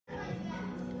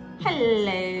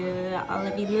Hello, all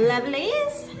of you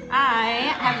lovelies.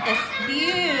 I have this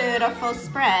beautiful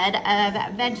spread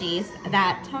of veggies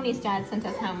that Tony's dad sent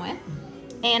us home with.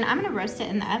 And I'm gonna roast it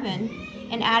in the oven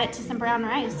and add it to some brown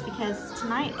rice because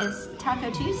tonight is Taco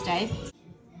Tuesday.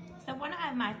 So one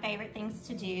of my favorite things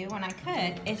to do when I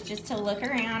cook is just to look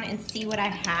around and see what I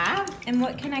have and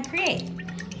what can I create.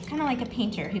 It's kind of like a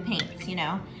painter who paints, you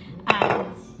know.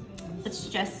 It's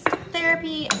just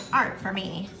therapy and art for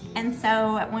me. And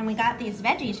so when we got these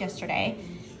veggies yesterday,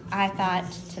 I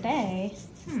thought today,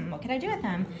 what could I do with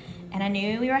them? And I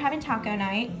knew we were having taco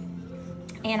night,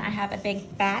 and I have a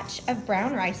big batch of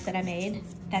brown rice that I made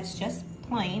that's just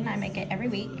plain. I make it every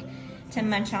week to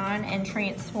munch on and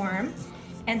transform.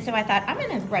 And so I thought I'm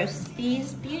gonna roast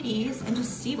these beauties and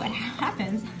just see what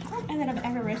happens. I don't know that I've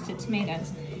ever roasted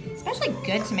tomatoes, especially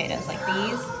good tomatoes like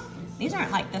these. These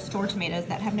aren't like the store tomatoes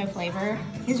that have no flavor.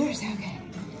 These are so good.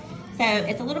 So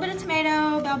it's a little bit of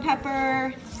tomato, bell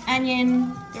pepper,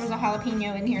 onion. There was a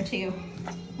jalapeno in here too.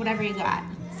 Whatever you got.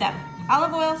 So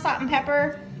olive oil, salt and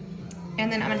pepper.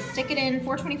 And then I'm gonna stick it in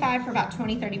 425 for about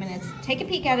 20-30 minutes. Take a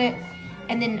peek at it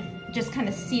and then just kind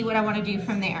of see what I wanna do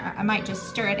from there. I might just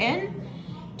stir it in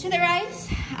to the rice.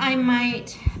 I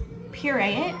might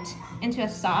puree it into a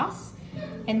sauce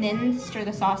and then stir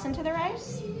the sauce into the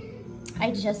rice. I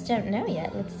just don't know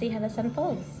yet. Let's see how this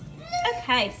unfolds.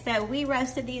 Okay, so we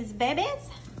roasted these babies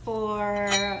for,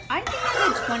 I think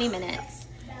I did 20 minutes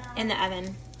in the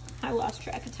oven. I lost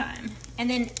track of time. And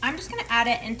then I'm just gonna add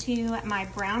it into my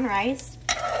brown rice.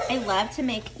 I love to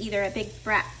make either a big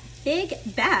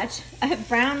batch of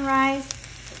brown rice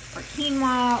or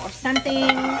quinoa or something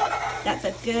that's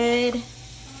a good,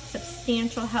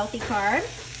 substantial, healthy carb.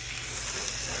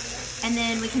 And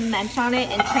then we can munch on it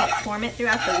and transform it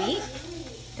throughout the week.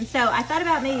 And so I thought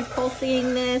about maybe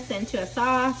pulsing this into a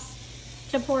sauce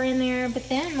to pour in there, but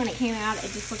then when it came out, it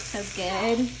just looked so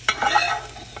good.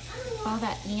 All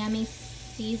that yummy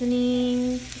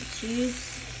seasoning,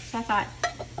 juice. So I thought,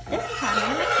 this is how I'm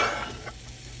gonna make it.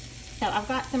 So I've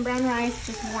got some brown rice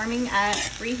just warming up,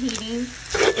 reheating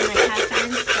in my cast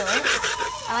iron skillet.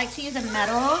 I like to use a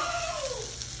metal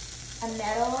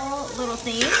little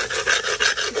thing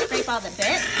to scrape all the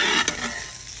bits.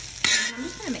 And I'm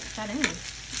just gonna mix that in.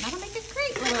 That'll make a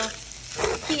great little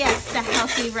fiesta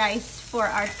healthy rice for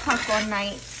our taco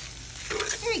night.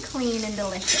 Very clean and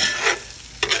delicious.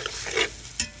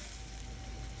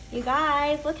 You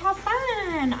guys, look how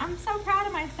fun. I'm so proud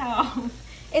of myself.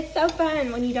 It's so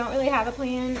fun when you don't really have a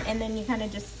plan and then you kind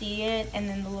of just see it and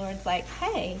then the Lord's like,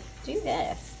 hey, do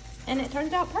this. And it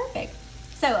turns out perfect.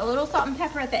 So a little salt and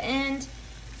pepper at the end,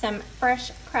 some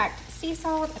fresh cracked sea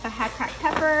salt. If I had cracked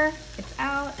pepper, it's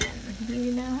out, and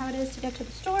you know how it is to go to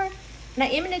the store. And I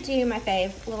am gonna do my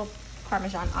fave, a little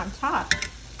Parmesan on top.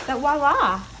 But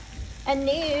voila, a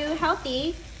new,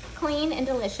 healthy, clean, and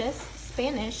delicious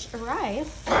Spanish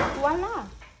rice. Voila.